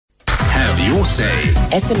your say.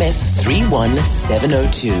 SMS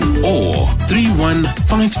 31702 Or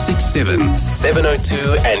 31567.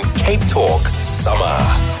 702 and Cape Talk Summer.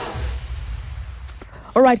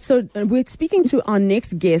 All right, so we're speaking to our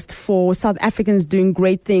next guest for South Africans Doing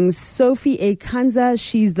Great Things, Sophie A. Kanza.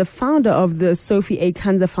 She's the founder of the Sophie A.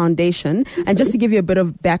 Kanza Foundation. And just to give you a bit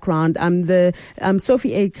of background, the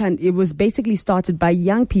Sophie A. Kanza, it was basically started by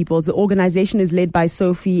young people. The organization is led by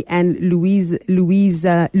Sophie and Louise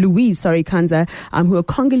Kanza, who are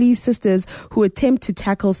Congolese sisters who attempt to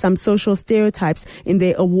tackle some social stereotypes in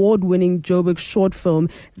their award-winning Joburg short film.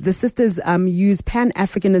 The sisters use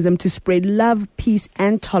Pan-Africanism to spread love, peace,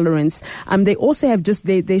 and tolerance. They also have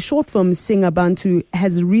their short film Singabantu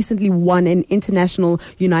has recently won an International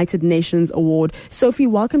United Nations Award. Sophie,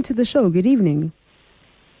 welcome to the show. Good evening.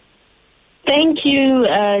 Thank you,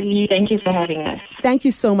 Lee. Thank you for having us. Thank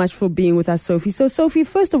you so much for being with us, Sophie. So, Sophie,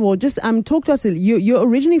 first of all, just talk to us. You're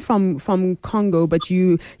originally from Congo, but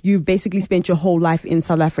you basically spent your whole life in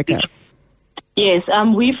South Africa. Yes,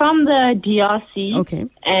 we're from the DRC. Okay.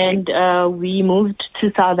 And we moved to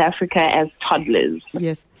South Africa as toddlers.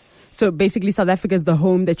 Yes. So basically, South Africa is the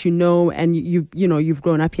home that you know, and you've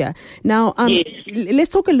grown up here. Now, yes. Let's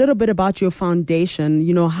talk a little bit about your foundation.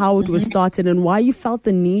 You know, how it was started and why you felt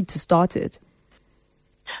the need to start it.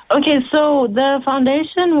 Okay, so the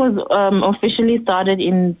foundation was officially started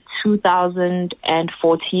in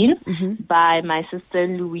 2014 by my sister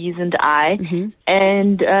Louise and I.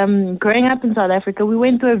 And growing up in South Africa, we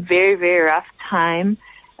went through a very, very rough time.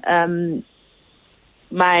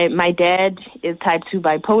 My dad is type 2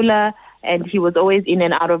 bipolar, and he was always in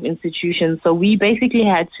and out of institutions. So we basically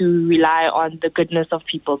had to rely on the goodness of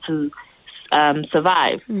people to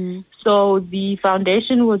survive. So the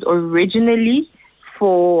foundation was originally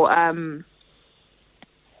for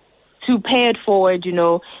to pay it forward,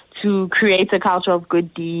 to create a culture of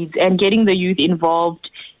good deeds and getting the youth involved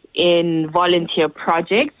in volunteer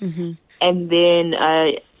projects. And then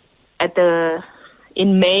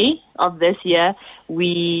in May of this year,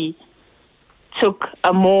 we took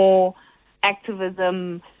a more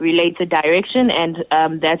activism-related direction, and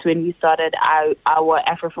that's when we started our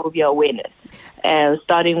Afrophobia awareness,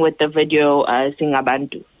 starting with the video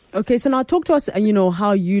Singabantu. Okay, so now talk to us,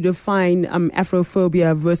 how you define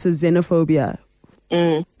Afrophobia versus xenophobia.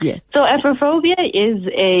 Yes. So Afrophobia is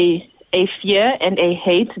a fear and a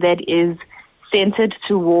hate that is centered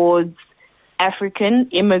towards African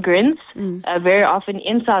immigrants. Very often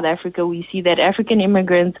in South Africa, we see that African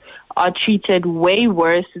immigrants are treated way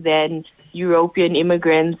worse than European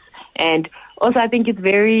immigrants. And also, I think it's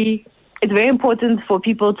very important for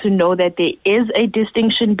people to know that there is a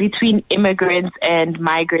distinction between immigrants and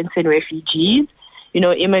migrants and refugees.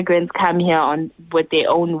 Immigrants come here with their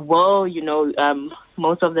own will.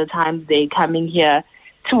 Most of the time they're coming here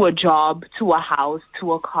to a job, to a house,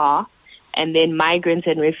 to a car. And then migrants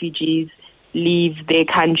and refugees leave their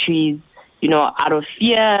countries, out of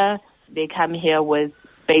fear. They come here with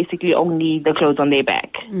basically only the clothes on their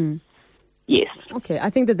back. Yes. Okay, I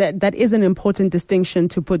think that is an important distinction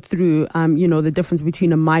to put through, the difference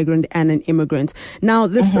between a migrant and an immigrant. Now,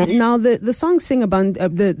 the song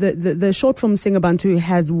Singabantu, the short film Singabantu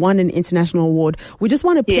has won an international award. We just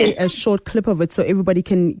want to play a short clip of it so everybody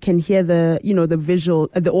can hear the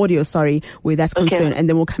audio, where that's concerned, and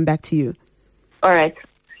then we'll come back to you. All right.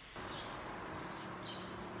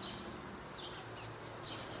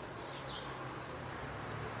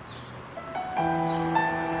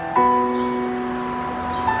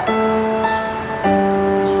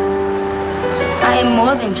 I am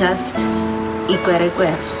more than just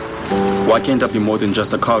Ikwerekwer. Why can't I be more than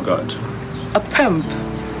just a car guard? A pimp.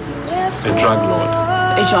 A drug lord.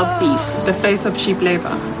 A job thief. The face of cheap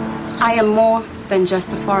labor. I am more than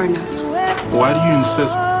just a foreigner. Why do you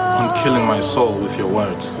insist on killing my soul with your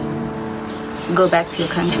words? Go back to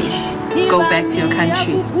your country. Go back to your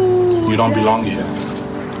country. You don't belong here.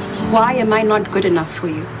 Why am I not good enough for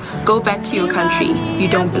you? Go back to your country. You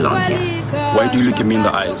don't belong here. Why do you look at me in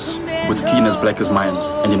the eyes, with skin as black as mine,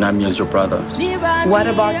 and deny me as your brother? What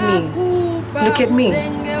about me? Look at me.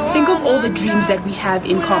 Think of all the dreams that we have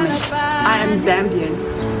in common. I am Zambian.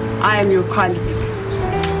 I am your colleague.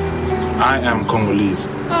 I am Congolese.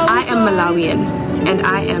 I am Malawian, and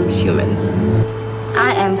I am human.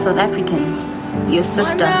 I am South African, your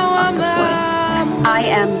sister of the soil. I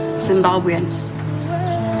am Zimbabwean,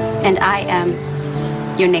 and I am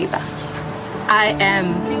your neighbor. I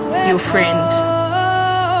am your friend.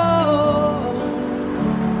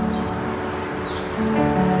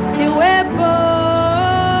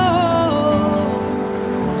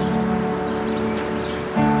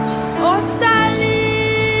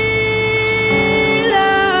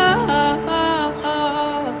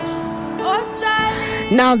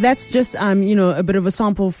 Now that's just a bit of a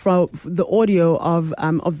sample from the audio of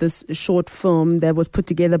this short film that was put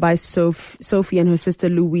together by Sophie and her sister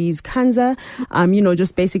Louise Kanza.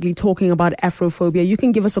 Just basically talking about Afrophobia. You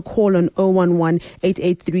can give us a call on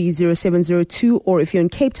 011-883-0702, or if you're in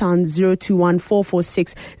Cape Town,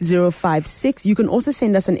 021-446-056. You can also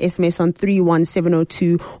send us an SMS on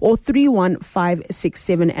 31702 or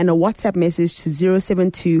 31567 and a WhatsApp message to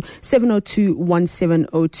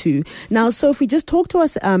 072-702-1702. Now, Sophie, just talk to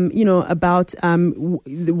us, about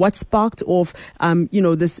what sparked off,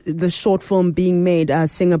 this short film being made,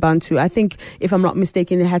 Singabantu. I think, if I'm not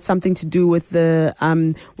mistaken, it had something to do with the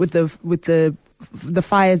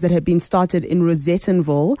fires that had been started in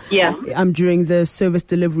Rosettenville. Yeah. During the service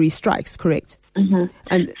delivery strikes, correct? Mm-hmm.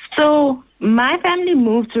 And so my family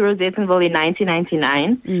moved to Rosettenville in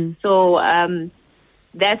 1999. So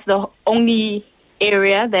that's the only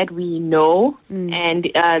area that we know, and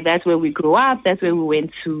that's where we grew up. That's where we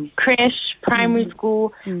went to creche, primary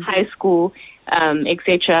school, high school,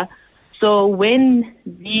 etc. So when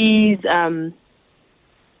these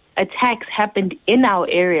attacks happened in our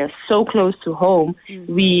area, so close to home,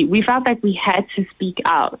 we felt like we had to speak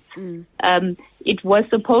out. It was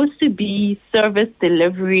supposed to be service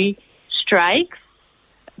delivery strikes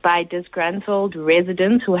by disgruntled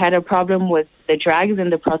residents who had a problem with the drugs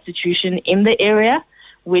and the prostitution in the area,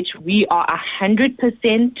 which we are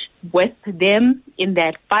 100% with them in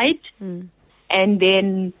that fight. And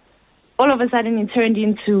then all of a sudden it turned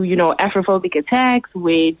into, Afrophobic attacks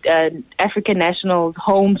where African nationals'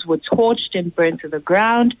 homes were torched and burned to the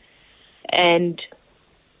ground. And,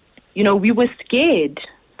 we were scared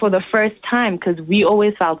for the first time because we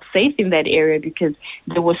always felt safe in that area because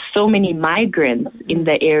there were so many migrants in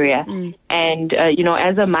the area. And,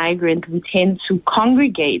 as a migrant, we tend to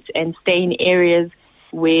congregate and stay in areas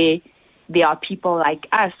where there are people like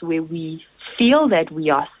us, where we feel that we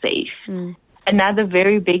are safe. Another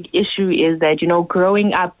very big issue is that,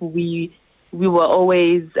 growing up, we were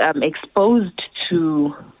always exposed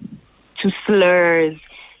to slurs,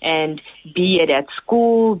 and be it at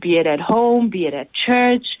school, be it at home, be it at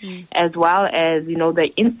church, as well as,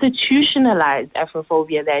 the institutionalized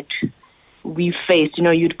Afrophobia that we faced.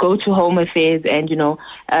 You'd go to Home Affairs and,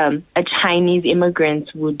 a Chinese immigrant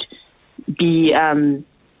would be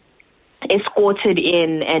escorted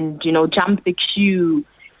in and, jump the queue.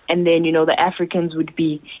 And then, the Africans would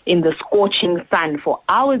be in the scorching sun for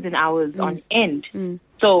hours and hours on end.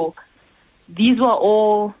 So these were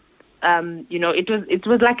all, it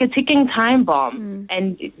was like a ticking time bomb.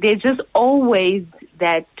 And there's just always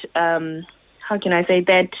that, how can I say,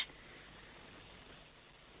 that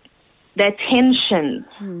tension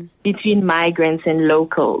between migrants and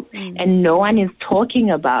locals. And no one is talking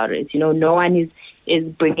about it. No one is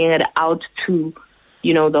bringing it out to,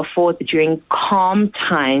 the forth during calm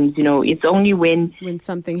times. It's only when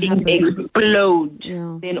something things explode,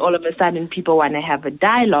 then all of a sudden people want to have a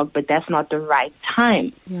dialogue, but that's not the right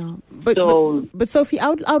time. Yeah. But Sophie, I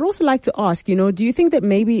would also like to ask, do you think that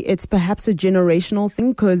maybe it's perhaps a generational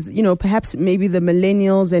thing? Because, perhaps maybe the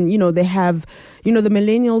millennials and, they have, the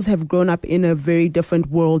millennials have grown up in a very different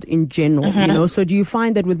world in general, So do you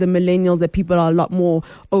find that with the millennials that people are a lot more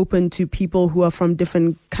open to people who are from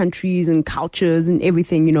different countries and cultures and everything,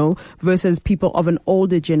 versus people of an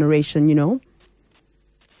older generation,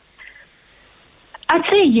 I'd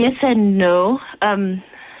say yes and no.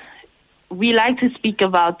 We like to speak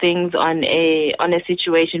about things on a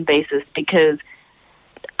situation basis because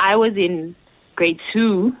I was in grade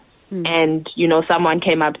 2 and, someone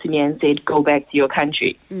came up to me and said, go back to your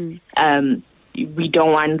country. We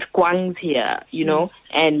don't want Kwangs here,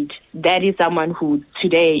 and that is someone who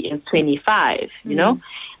today is 25,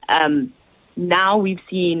 Now we've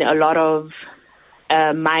seen a lot of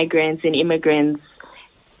migrants and immigrants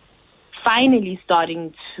finally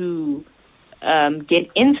starting to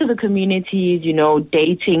get into the communities,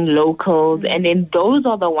 dating locals, and then those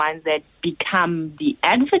are the ones that become the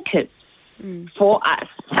advocates for us.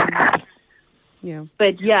 Yeah.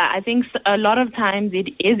 But I think a lot of times it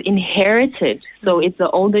is inherited. So it's the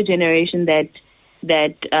older generation that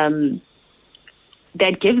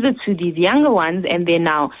gives it to these younger ones, and then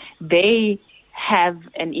now they have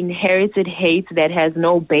an inherited hate that has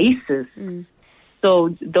no basis. So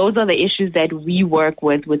those are the issues that we work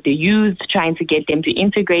with the youth, trying to get them to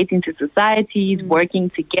integrate into societies, working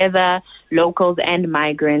together, locals and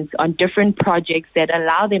migrants, on different projects that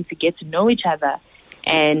allow them to get to know each other.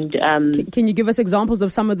 And can you give us examples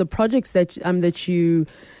of some of the projects that you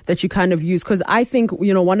that you kind of use? Because I think,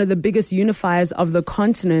 one of the biggest unifiers of the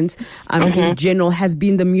continent in general has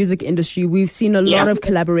been the music industry. We've seen a lot of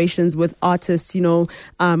collaborations with artists,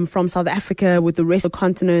 from South Africa with the rest of the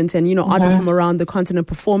continent, and, artists from around the continent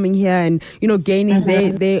performing here and, gaining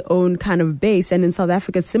their own kind of base. And in South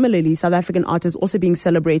Africa, similarly, South African artists also being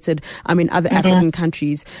celebrated in other African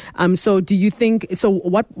countries. So do you think,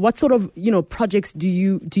 what sort of, projects do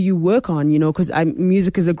you work on, because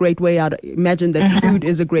music is a great way out. Imagine that food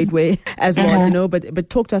is a great way as well, but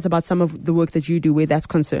talk to us about some of the work that you do where that's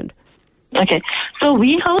concerned. Okay. So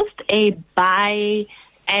we host a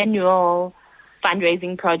biannual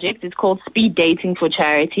fundraising project. It's called Speed Dating for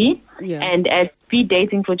Charity. Yeah. And at Speed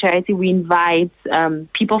Dating for Charity, we invite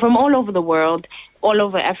people from all over the world, all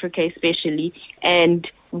over Africa especially, and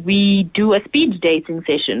we do a speed dating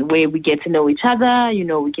session where we get to know each other.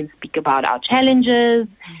 We can speak about our challenges.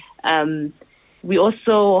 We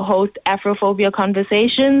also host Afrophobia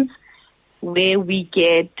conversations where we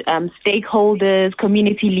get stakeholders,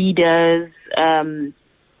 community leaders,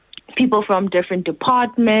 people from different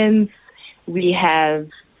departments. We have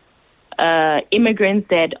immigrants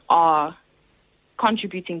that are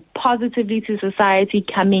contributing positively to society,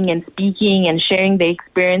 coming and speaking and sharing their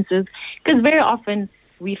experiences. Because very often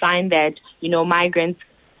we find that, migrants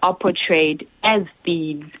are portrayed as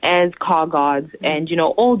thieves, as car guards, and,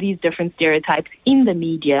 all these different stereotypes in the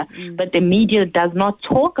media. But the media does not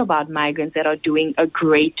talk about migrants that are doing a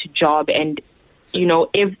great job and,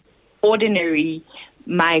 if ordinary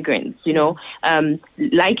migrants,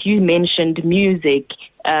 like you mentioned, music,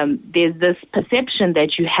 there's this perception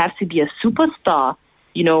that you have to be a superstar,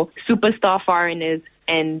 superstar foreigners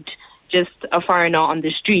and just a foreigner on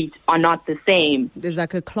the street are not the same. There's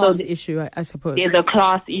like a class issue, I suppose. There's a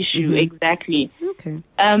class issue, exactly. Okay.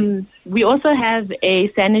 We also have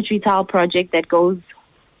a sanitary towel project that goes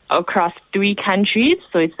across 3 countries.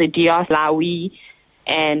 So it's the DR, Malawi,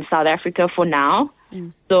 and South Africa for now.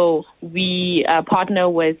 So we partner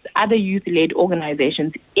with other youth-led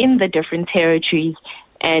organizations in the different territories,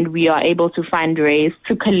 and we are able to fundraise,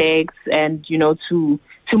 to collect, and, to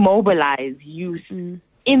mobilize youth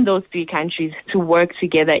in those 3 countries to work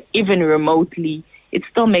together, even remotely. It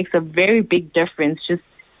still makes a very big difference just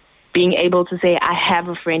being able to say, I have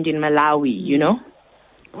a friend in Malawi,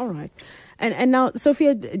 All right. And now,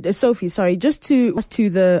 Sophie, just to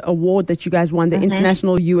the award that you guys won, the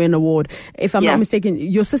International UN Award. If I'm not mistaken,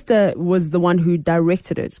 your sister was the one who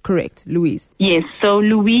directed it, correct, Louise? Yes, so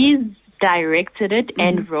Louise directed it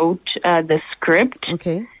and wrote the script.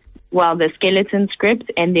 Okay. Well, the skeleton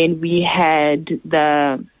script, and then we had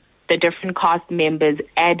the different cast members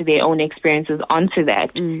add their own experiences onto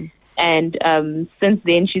that. And since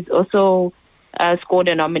then, she's also scored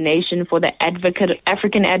a nomination for the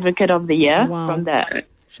African Advocate of the Year from the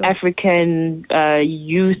African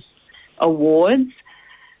Youth Awards.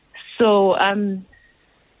 So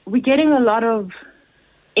we're getting a lot of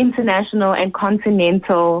international and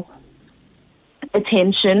continental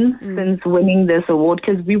attention since winning this award,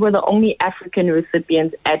 because we were the only African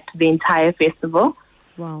recipients at the entire festival.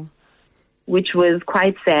 Wow. Which was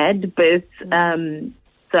quite sad, but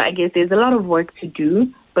so I guess there's a lot of work to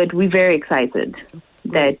do, but we're very excited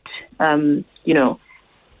that,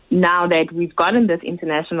 now that we've gotten this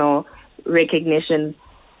international recognition,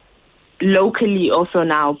 locally also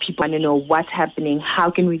now people want to know what's happening,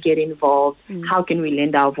 how can we get involved, how can we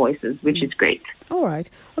lend our voices, which is great. All right.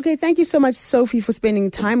 Okay, thank you so much, Sophie, for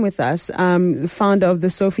spending time with us, the founder of the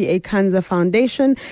Sophie A. Kanza Foundation.